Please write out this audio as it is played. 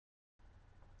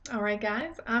Alright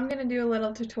guys, I'm going to do a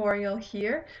little tutorial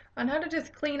here on how to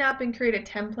just clean up and create a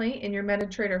template in your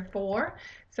MetaTrader 4.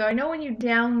 So I know when you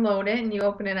download it and you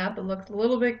open it up, it looks a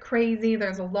little bit crazy.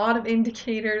 There's a lot of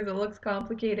indicators. It looks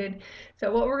complicated.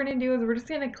 So what we're going to do is we're just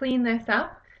going to clean this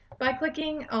up by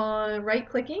clicking on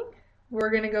right-clicking. We're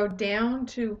going to go down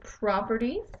to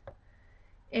Properties.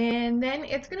 And then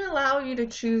it's going to allow you to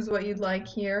choose what you'd like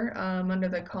here under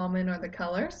the common or the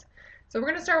colors. So we're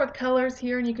going to start with colors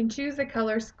here, and you can choose the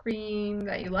color scheme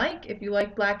that you like. If you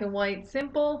like black and white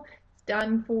simple, it's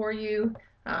done for you.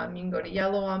 You can go to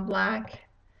yellow on black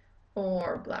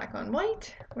or black on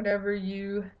white, whatever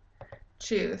you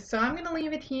choose. So I'm going to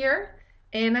leave it here,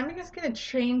 and I'm just going to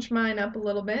change mine up a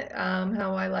little bit,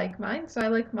 how I like mine. So I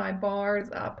like my bars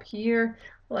up here,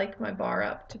 I like my bar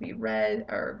up to be red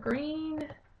or green,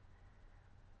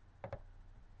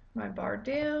 my bar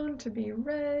down to be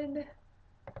red,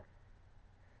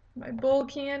 my bull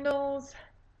candles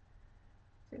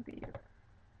to be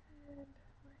red,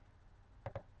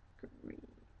 green,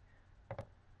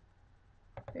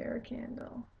 bear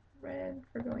candle red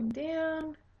for going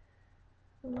down,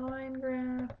 line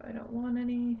graph, I don't want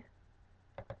any,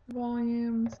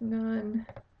 volumes, none.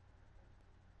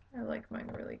 I like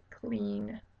mine really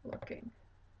clean looking.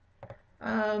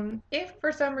 If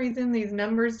for some reason these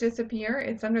numbers disappear,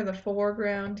 it's under the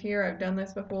foreground here. I've done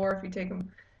this before. If you take them,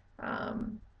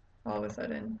 all of a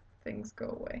sudden things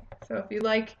go away. So if you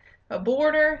like a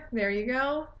border, there you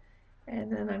go.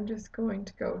 And then I'm just going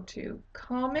to go to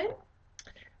Common.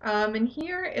 And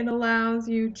here it allows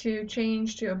you to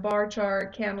change to a bar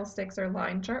chart, candlesticks, or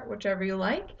line chart, whichever you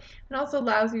like. It also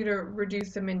allows you to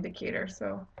reduce some indicators.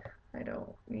 So I don't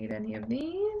need any of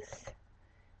these.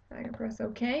 I can press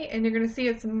OK, and you're going to see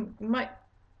it's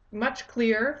much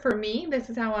clearer for me. This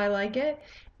is how I like it.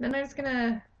 And then I'm just going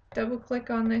to double click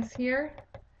on this here,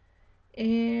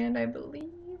 and I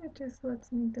believe it just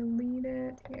lets me delete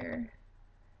it here.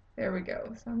 There we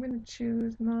go. So I'm going to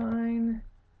choose mine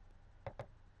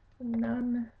to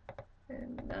none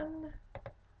and none.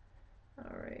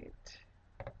 All right.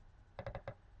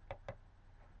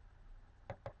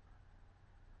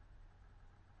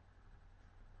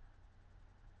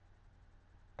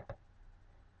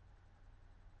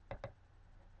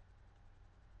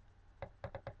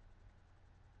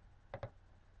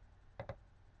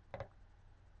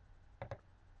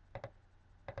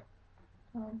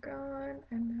 All gone,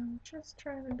 and I'm just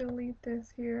trying to delete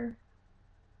this here.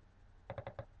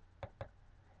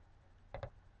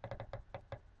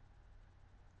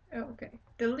 Okay,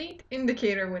 delete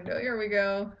indicator window. Here we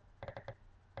go.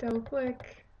 Double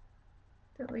click,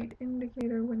 delete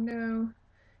indicator window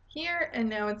here, and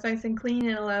now it's nice and clean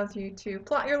and allows you to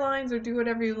plot your lines or do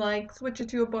whatever you like. Switch it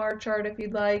to a bar chart if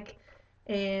you'd like,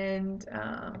 and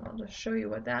I'll just show you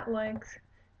what that likes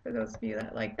for those of you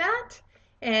that like that.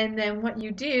 And then what you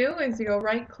do is you go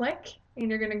right click and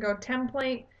you're going to go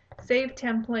template, save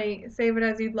template, save it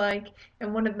as you'd like,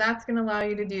 and what that's going to allow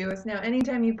you to do is now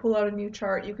anytime you pull out a new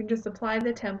chart, you can just apply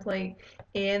the template,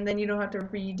 and then you don't have to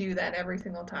redo that every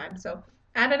single time. So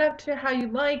add it up to how you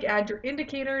like, add your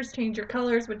indicators, change your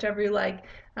colors, whichever you like,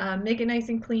 make it nice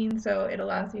and clean so it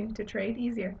allows you to trade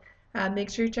easier. Make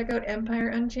sure you check out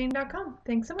empireunchained.com.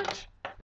 Thanks so much.